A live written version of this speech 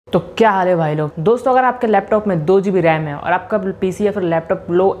तो क्या हाल है भाई लोग। दोस्तों अगर आपके लैपटॉप में 2 GB रैम है और आपका पीसी या फिर लैपटॉप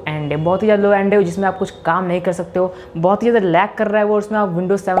लो एंड है, बहुत ही ज़्यादा लो एंड है जिसमें आप कुछ काम नहीं कर सकते हो, बहुत ही ज़्यादा लैग कर रहा है वो, उसमें आप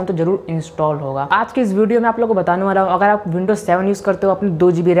विंडोज 7 तो जरूर इंस्टॉल होगा। आज की इस वीडियो में आप लोगों को बताने वाला हूँ, अगर आप विंडोज 7 यूज़ करते हो अपने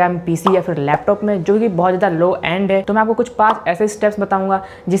 2 GB रैम पीसी या फिर लैपटॉप में जो कि बहुत ज़्यादा लो एंड है, तो मैं आपको कुछ 5 ऐसे स्टेप्स बताऊंगा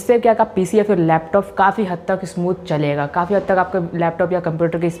जिससे क्या आपका पीसी या फिर लैपटॉप काफ़ी हद तक स्मूथ चलेगा, काफ़ी हद तक आपका लैपटॉप या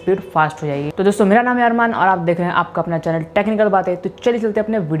कंप्यूटर की स्पीड फास्ट हो जाएगी। तो दोस्तों मेरा नाम है अरमान और आप देख रहे हैं आपका अपना चैनल टेक्निकल बातें। तो चलिए चलते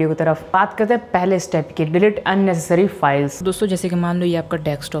अपने वीडियो की तरफ। बात करते हैं पहले स्टेप की, डिलीट अननेसेसरी फाइल्स। दोस्तों जैसे कि मान लो ये आपका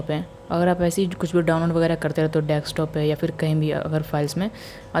डेस्कटॉप है, अगर आप ऐसे ही कुछ भी डाउनलोड वगैरह करते रहते हो डेस्कटॉप पे या फिर कहीं भी अगर फाइल्स में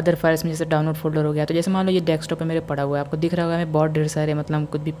अदर फाइल्स में जैसे डाउनलोड फोल्डर हो गया, तो जैसे मान लो ये डेस्कटॉप पे मेरे पड़ा हुआ है, आपको दिख रहा होगा मैं बहुत ढेर सारे मतलब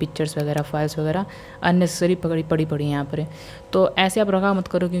कुछ भी पिक्चर्स वगैरह फाइल्स वगैरह अननेसेसरी पड़ी हैं यहाँ पर। तो ऐसे आप रखा मत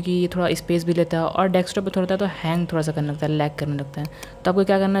करो क्योंकि ये थोड़ा स्पेस भी लेता है और डेस्कटॉप पे थोड़ा तो हैंग थोड़ा सा करने लगता है, लैग करने लगता है। तो आपको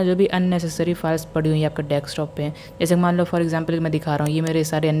क्या करना है, जो भी अननेसेसरी फाइल्स पड़ी हुई है आपका डेस्कटॉप पे, जैसे मान लो फॉर एग्जांपल मैं दिखा रहा हूँ ये मेरे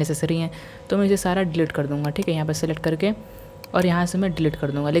सारे अननेसेसरी हैं, तो मैं इसे सारा डिलीट कर दूँगा। ठीक है, यहाँ पर सेलेक्ट करके और यहाँ से मैं डिलीट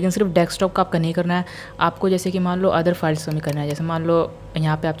कर दूँगा। लेकिन सिर्फ डेस्कटॉप का आपका नहीं करना है, आपको जैसे कि मान लो अदर फाइल्स में करना है। जैसे मान लो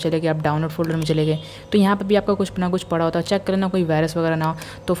यहाँ पे आप चले गए, आप डाउनलोड फोल्डर में चले गए, तो यहाँ पे भी आपका कुछ ना कुछ पड़ा होता है, चेक करना कोई वायरस वगैरह ना हो।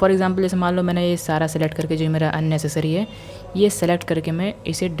 तो फॉर एग्जांपल जैसे मान लो मैंने ये सारा सेलेक्ट करके जो मेरा अननेसेसरी है ये सेलेक्ट करके मैं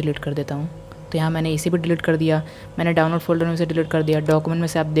इसे डिलीट कर देता हूँ। तो यहाँ मैंने इसे भी डिलीट कर दिया, मैंने डाउनलोड फोल्डर में से डिलीट कर दिया, डॉक्यूमेंट में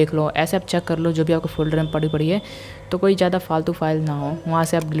से आप देख लो, ऐसे आप चेक कर लो जो भी आपको फोल्डर में पड़ी है, तो कोई ज़्यादा फालतू फाइल ना हो वहाँ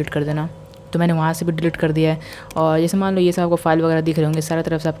से आप डिलीट कर देना। तो मैंने वहाँ से भी डिलीट कर दिया है। और जैसे मान लो ये सब आपको फाइल वगैरह दिख रहे होंगे, सारी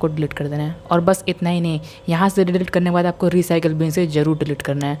तरफ से आपको डिलीट कर देना है। और बस इतना ही नहीं, यहाँ से डिलीट करने के बाद आपको रिसाइकल बिन से ज़रूर डिलीट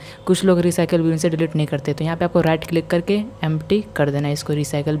करना है। कुछ लोग रिसाइकल बिन से डिलीट नहीं करते, तो यहाँ पे आपको राइट क्लिक करके एम्प्टी कर देना है इसको,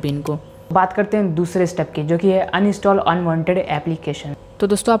 रिसाइकल बिन को। बात करते हैं दूसरे स्टेप की, जो कि है अनइंस्टॉल अनवांटेड एप्लीकेशन। तो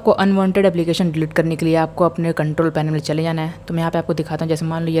दोस्तों आपको अनवांटेड एप्लीकेशन डिलीट करने के लिए आपको अपने कंट्रोल पैनल में चले जाना है। तो मैं यहाँ पे आपको दिखाता हूँ, जैसे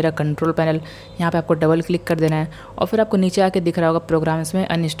मान लो ये रहा कंट्रोल पैनल, यहाँ पे आपको डबल क्लिक कर देना है और फिर आपको नीचे आके दिख रहा होगा प्रोग्राम्स में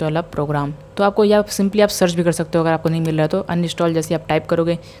अनइंस्टॉल अ प्रोग्राम। तो आपको या सिंपली आप सर्च भी कर सकते हो, अगर आपको नहीं मिल रहा है तो अनइंस्टॉल जैसे आप टाइप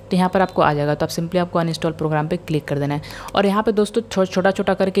करोगे तो यहाँ पर आपको आ जाएगा। तो आप सिंपली आपको अनइंस्टॉल प्रोग्राम पर क्लिक कर देना है। और यहाँ पर दोस्तों छोटा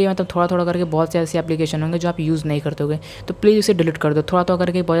छोटा करके मतलब थोड़ा थोड़ा करके बहुत से ऐसे एप्लीकेशन होंगे जो आप यूज़ नहीं करते होगे, तो प्लीज़ इसे डिलीट कर दो। थोड़ा थोड़ा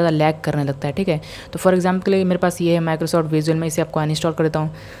करके बहुत ज़्यादा लैग करने लगता है। ठीक है, तो फॉर एग्जाम्पल के लिए मेरे पास ये है माइक्रोसॉफ्ट विजुअल, में इसे आपको अनइंस्टॉल कर देता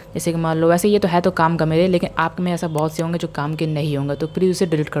हूँ। जैसे कि मान लो वैसे ये तो है तो काम का मेरे, लेकिन आप में ऐसा बहुत से होंगे जो काम के नहीं होंगे, तो प्लीज़ उसे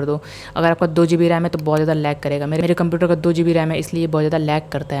डिलीट कर दो। अगर आपका 2 GB रैम है तो बहुत ज़्यादा लैग करेगा। मेरे कंप्यूटर का 2 GB रैम है इसलिए बहुत ज़्यादा लैग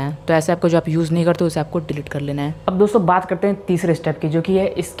करता है। तो ऐसे आपको जो आप यूज़ नहीं करते उसे आपको डिलीट कर लेना है। अब दोस्तों बात करते हैं तीसरे स्टेप की, जो कि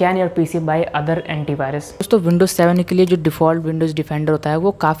है scan your PC by other antivirus. दोस्तों विंडोज 7 के लिए जो डिफॉल्ट विंडोज डिफेंडर होता है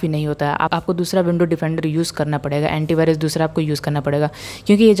वो काफ़ी नहीं होता है, आपको दूसरा विंडो डिफेंडर यूज़ करना पड़ेगा, एंटीवायरस दूसरा आपको यूज़ करना पड़ेगा,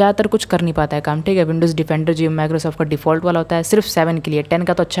 क्योंकि ये ज़्यादातर कुछ कर नहीं पाता है काम। ठीक है, विंडोज डिफेंडर जो माइक्रोसॉफ्ट का डिफॉल्ट वाला होता है सिर्फ 7 के लिए, 10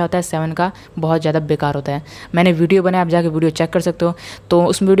 का तो अच्छा होता है, 7 का बहुत ज़्यादा बेकार होता है। मैंने वीडियो बनाया, आप जाके वीडियो चेक कर सकते हो। तो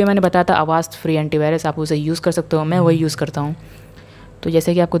उस वीडियो मैंने बताया था आवाज़ फ्री एंटीवायरस, आप उसे यूज़ कर सकते हो, मैं वही यूज़ करता हूँ। तो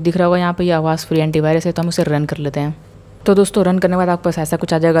जैसे कि आपको दिख रहा होगा यहाँ पे ये आवाज़ फ्री एंटीवायरस है, तो हम उसे रन कर लेते हैं। तो दोस्तों रन करने के बाद आपके पास ऐसा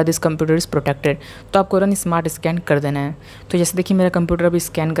कुछ आ जाएगा, दिस कंप्यूटर इज़ प्रोटेक्टेड। तो आपको रन स्मार्ट स्कैन कर देना है। तो जैसे देखिए मेरा कंप्यूटर अभी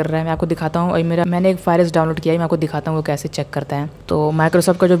स्कैन कर रहा है, मैं आपको दिखाता हूँ। और मैंने एक वायरस डाउनलोड किया है, मैं आपको दिखाता हूँ वो कैसे चेक करता है। तो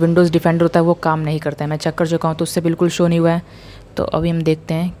माइक्रोसॉफ्ट का जो विंडोज़ डिफेंडर होता है वो काम नहीं करता है, मैं चेक कर चुका हूँ, तो उससे बिल्कुल शो नहीं हुआ है। तो अभी हम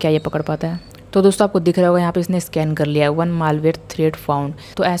देखते हैं क्या ये पकड़ पाता है। तो दोस्तों आपको दिख रहा होगा यहाँ पे इसने स्कैन कर लिया है, 1 मालवेयर थ्रेड फाउंड।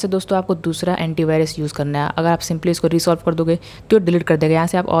 तो ऐसे दोस्तों आपको दूसरा एंटीवायरस यूज़ करना है। अगर आप सिंपली इसको रिसॉल्व कर दोगे तो डिलीट कर देगा। यहाँ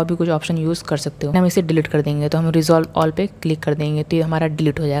से आप और भी कुछ ऑप्शन यूज़ कर सकते हो। हम इसे डिलीट कर देंगे, तो हम रिजॉल्व ऑल पे क्लिक कर देंगे, तो ये हमारा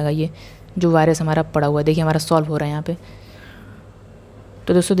डिलीट हो जाएगा। ये जो वायरस हमारा पड़ा हुआ है देखिए हमारा सॉल्व हो रहा है यहाँ पे।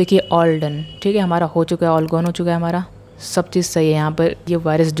 तो दोस्तों देखिए ऑल डन, ठीक है, हमारा हो चुका है, ऑल गॉन हो चुका है, हमारा सब चीज़ सही है, यहाँ पर ये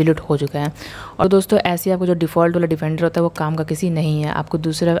वायरस डिलीट हो चुका है। और दोस्तों ऐसे आपको जो डिफ़ॉल्ट वाला डिफेंडर होता है वो काम का किसी नहीं है, आपको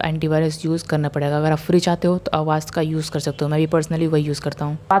दूसरा एंटीवायरस यूज़ करना पड़ेगा। अगर आप फ्री चाहते हो तो आवाज़ का यूज़ कर सकते हो, मैं भी पर्सनली वही यूज़ करता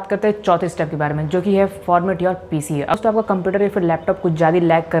हूँ। बात करते हैं चौथे स्टेप के बारे में, जो कि है फॉर्मेट योर पीसी है। दोस्तों आपका कंप्यूटर या फिर लैपटॉप कुछ ज़्यादा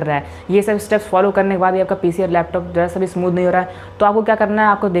लैग कर रहा है, ये सब स्टेप्स फॉलो करने के बाद आपका पीसी और लैपटॉप जरा सा भी स्मूथ नहीं हो रहा है, तो आपको क्या करना है,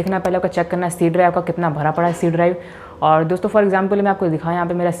 आपको देखना है पहले, आपको चेक करना है सी ड्राइव का कितना भरा पड़ा है, सी ड्राइव। और दोस्तों फॉर एग्जांपल मैं आपको दिखाऊं, यहाँ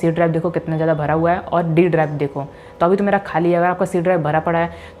पे मेरा सी ड्राइव देखो कितना ज़्यादा भरा हुआ है, और डी ड्राइव देखो तो अभी तो मेरा खाली है। अगर आपका सी ड्राइव भरा पड़ा है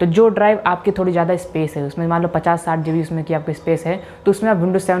तो जो ड्राइव आपकी थोड़ी ज़्यादा स्पेस है, उसमें मान लो 50-60 GB उसमें की आपकी स्पेस है, तो उसमें आप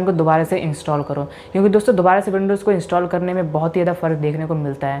विंडोज 7 को दोबारा से इंस्टॉल करो, क्योंकि दोस्तों दोबारा से विंडोज़ को इंस्टॉल करने में बहुत ही ज़्यादा फ़र्क देखने को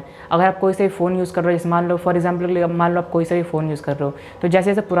मिलता है। अगर आप कोई से भी फ़ोन यूज़ कर रहे हो, जैसे मान लो फॉर एग्जाम्पल मान लो आप कोई से भी फ़ोन यूज़ कर रहे हो, तो जैसे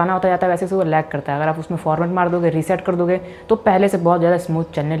जैसे पुराना होता जाता है वैसे वो लैग करता है। अगर आप उसमें फॉर्मेट मार दोगे, रीसेट कर दोगे, तो पहले से बहुत ज़्यादा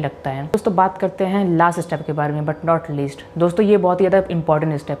स्मूथ चलने लगता है। दोस्तों बात करते हैं लास्ट स्टेप के बारे में, बट नॉट लीस्ट। दोस्तों ये बहुत ही ज़्यादा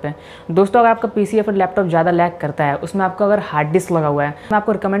इंपॉर्टेंट स्टेप है। दोस्तों अगर आपका पीसी या फिर लैपटॉप ज़्यादा लैग करता है, है उसमें आपका अगर हार्ड डिस्क लगा हुआ है, मैं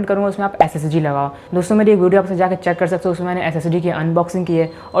आपको रिकमेंड करूँगा उसमें आप SSD लगाओ। दोस्तों मेरी एक वीडियो आपसे जाकर चेक कर सकते हो, उसमें मैंने SSD की अनबॉक्सिंग की है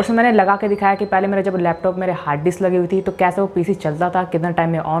और उसमें मैंने लगा के दिखाया कि पहले मेरा जब लैपटॉप मेरे हार्ड डिस्क लगी हुई थी तो कैसे वो PC चलता था, कितना टाइम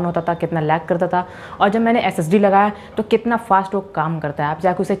में ऑन होता था, कितना लैग करता था, और जब मैंने SSD लगाया तो कितना फास्ट वो काम करता है। आप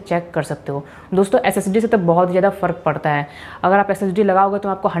जाकर उसे चेक कर सकते हो। दोस्तों SSD से तो बहुत ज़्यादा फ़र्क पड़ता है। अगर आप SSD लगाओगे तो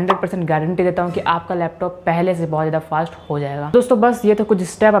मैं आपको 100% गारंटी देता हूँ कि आपका लैपटॉप पहले से बहुत ज़्यादा फास्ट हो जाएगा। दोस्तों बस ये तो कुछ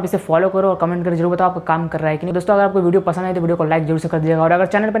स्टेप, आप इसे फॉलो करो और कमेंट करके जरूर बताओ आपका काम कर रहा है कि नहीं। दोस्तों अगर आपको वीडियो पसंद आए तो वीडियो को लाइक जरूर से कर दीजिएगा और अगर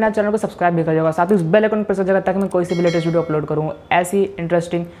चैनल पर नया चैनल को सब्सक्राइब भी कर दीजिएगा, साथ ही उस बेल आइकन प्रेस कर दीजिएगा ताकि मैं कोई सी भी लेटेस्ट वीडियो अपलोड करूँ ऐसी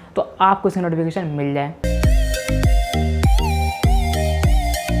इंटरेस्टिंग तो आपको इसकी नोटिफिकेशन मिल जाए।